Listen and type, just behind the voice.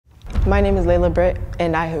My name is Laela Britt,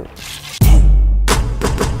 and I hoop.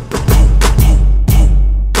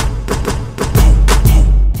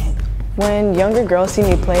 When younger girls see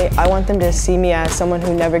me play, I want them to see me as someone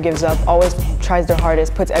who never gives up, always tries their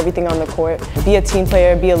hardest, puts everything on the court, be a team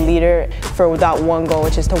player, be a leader for that one goal,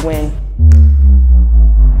 which is to win.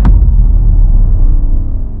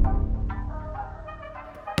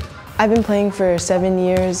 I've been playing for 7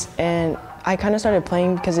 years, and I kind of started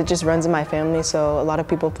playing because it just runs in my family, so a lot of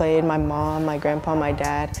people played, my mom, my grandpa, my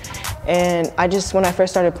dad. And when I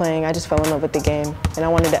first started playing, I just fell in love with the game, and I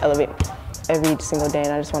wanted to elevate every single day,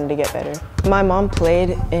 and I just wanted to get better. My mom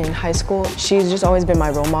played in high school. She's just always been my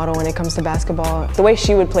role model when it comes to basketball. The way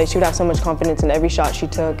she would play, she would have so much confidence in every shot she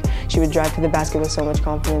took. She would drive to the basket with so much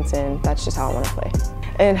confidence, and that's just how I want to play.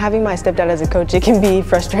 And having my stepdad as a coach, it can be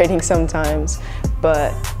frustrating sometimes,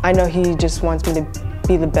 but I know he just wants me to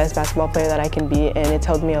be the best basketball player that I can be, and it's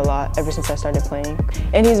helped me a lot ever since I started playing.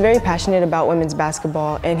 And he's very passionate about women's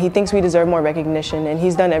basketball, and he thinks we deserve more recognition, and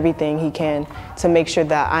he's done everything he can to make sure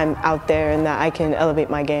that I'm out there and that I can elevate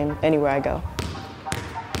my game anywhere I go.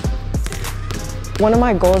 One of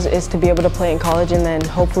my goals is to be able to play in college and then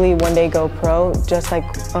hopefully one day go pro, just like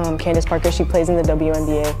Candace Parker. She plays in the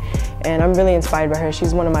WNBA, and I'm really inspired by her.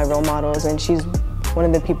 She's one of my role models, and she's one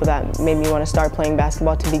of the people that made me want to start playing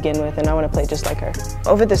basketball to begin with, and I want to play just like her.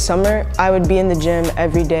 Over the summer, I would be in the gym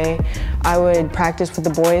every day. I would practice with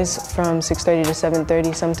the boys from 6:30 to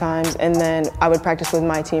 7:30 sometimes, and then I would practice with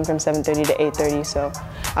my team from 7:30 to 8:30. So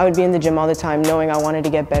I would be in the gym all the time knowing I wanted to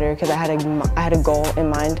get better because I had a goal in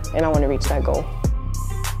mind, and I want to reach that goal.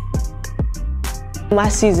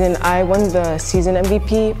 Last season, I won the season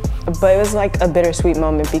MVP, but it was like a bittersweet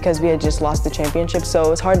moment because we had just lost the championship, so it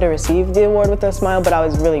was hard to receive the award with a smile, but I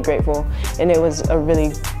was really grateful, and it was a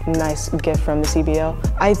really nice gift from the CBL.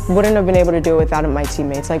 I wouldn't have been able to do it without my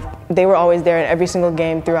teammates. Like, they were always there in every single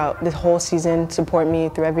game throughout the whole season, support me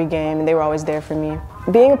through every game, and they were always there for me.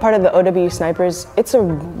 Being a part of the OW Snipers, it's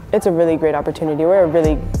a really great opportunity. We're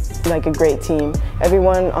a great team.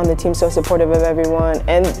 Everyone on the team's so supportive of everyone,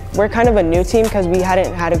 and we're kind of a new team because we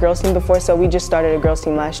hadn't had a girls team before, so we just started a girls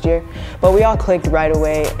team last year. But we all clicked right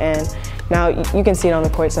away, and now you can see it on the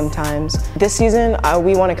court sometimes. This season,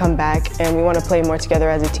 we want to come back, and we want to play more together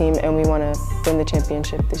as a team, and we want to win the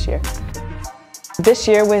championship this year. This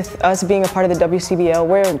year, with us being a part of the WCBL,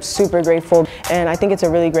 we're super grateful, and I think it's a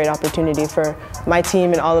really great opportunity for my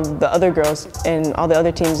team and all of the other girls and all the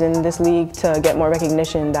other teams in this league to get more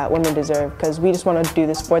recognition that women deserve, because we just want to do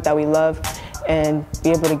the sport that we love and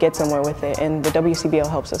be able to get somewhere with it, and the WCBL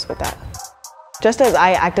helps us with that. Just as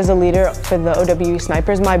I act as a leader for the OW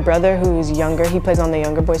Snipers, my brother, who's younger, he plays on the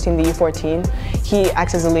younger boys team, the U14, he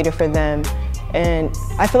acts as a leader for them. And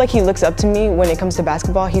I feel like he looks up to me when it comes to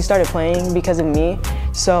basketball. He started playing because of me,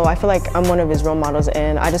 so I feel like I'm one of his role models,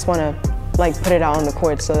 and I just want to put it out on the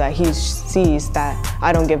court so that he sees that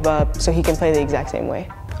I don't give up, so he can play the exact same way.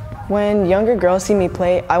 When younger girls see me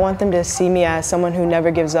play, I want them to see me as someone who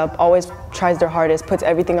never gives up, always tries their hardest, puts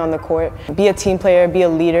everything on the court, be a team player, be a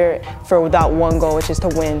leader for that one goal, which is to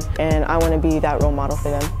win, and I want to be that role model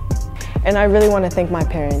for them. And I really want to thank my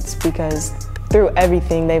parents, because through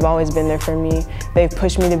everything, they've always been there for me. They've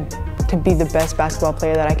pushed me to be the best basketball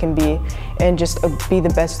player that I can be, and just be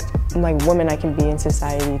the best woman I can be in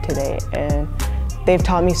society today. And they've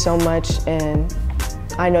taught me so much, and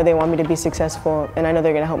I know they want me to be successful, and I know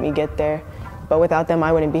they're gonna help me get there. But without them,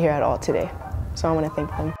 I wouldn't be here at all today. So I wanna thank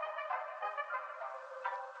them.